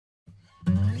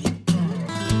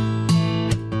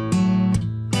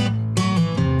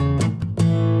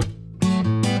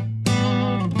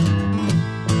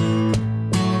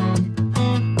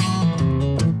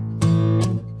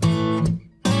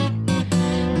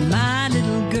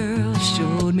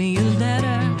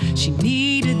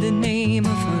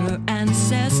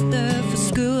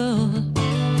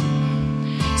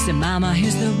Mama,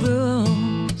 here's the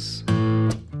rules.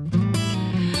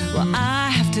 Well, I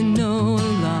have to know a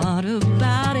lot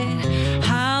about it,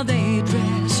 how they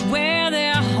dress, where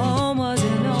their home was,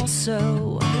 and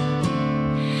also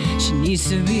she needs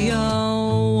to be a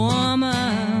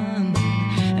woman.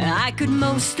 I could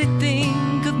mostly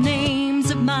think of names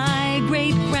of my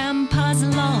great-grandpas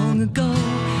long ago,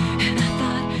 and I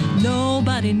thought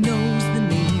nobody knows the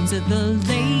names of the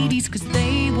ladies, 'cause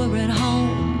they were at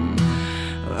home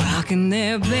rocking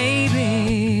their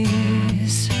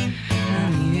babies.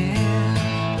 Oh,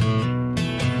 yeah.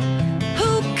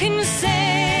 Who can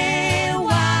say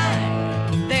why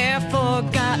they're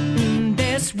forgotten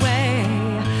this way?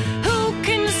 Who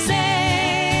can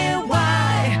say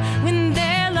why when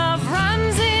their love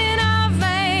runs in our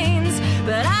veins?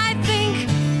 But I think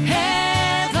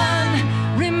heaven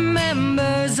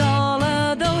remembers all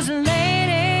of those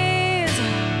ladies,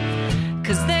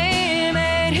 'cause they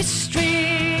made history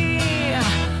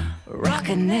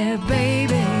rocking their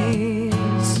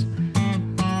babies.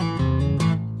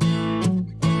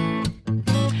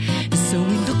 So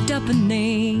we looked up a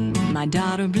name, my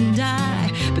daughter and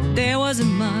I, but there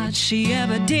wasn't much she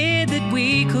ever did that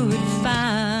we could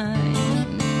find,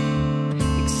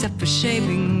 except for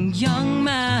shaping young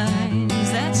minds,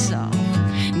 that's all.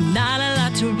 Not a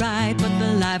lot to write, but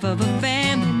the life of a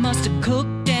family must have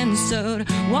cooked and sewed,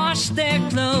 washed their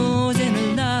clothes in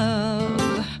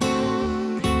love,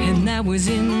 and that was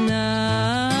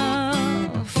enough.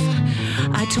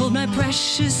 I told my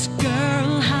precious girl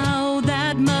how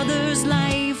that mother's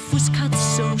life was cut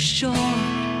so short.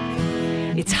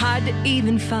 It's hard to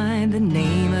even find the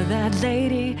name of that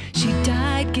lady. She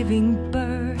died giving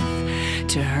birth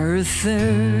to her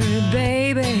third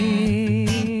baby.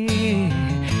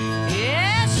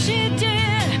 Yes, she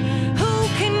did. Who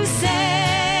can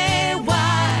say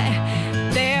why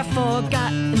they're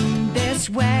forgotten this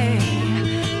way?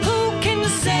 Who can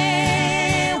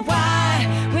say why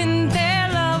when their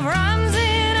love runs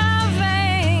in our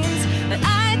veins? But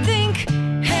I think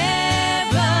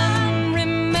heaven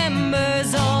remembers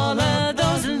all of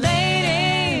those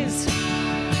ladies,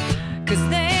 'cause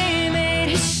they made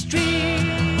history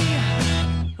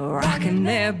rocking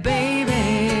their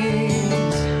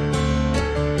babies.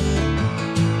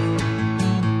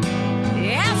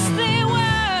 Yes, they were.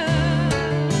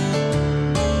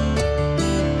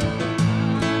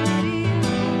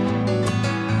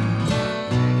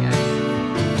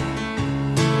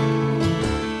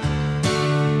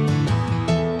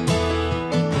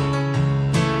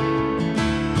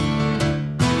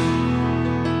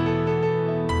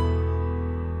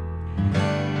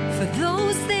 For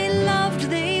those they loved,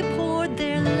 they poured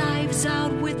their lives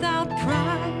out without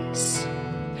price.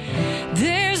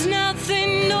 There's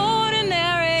nothing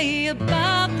ordinary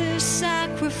about their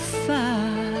sacrifice.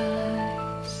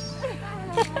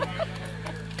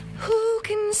 Who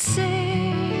can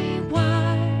say why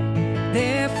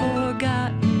they're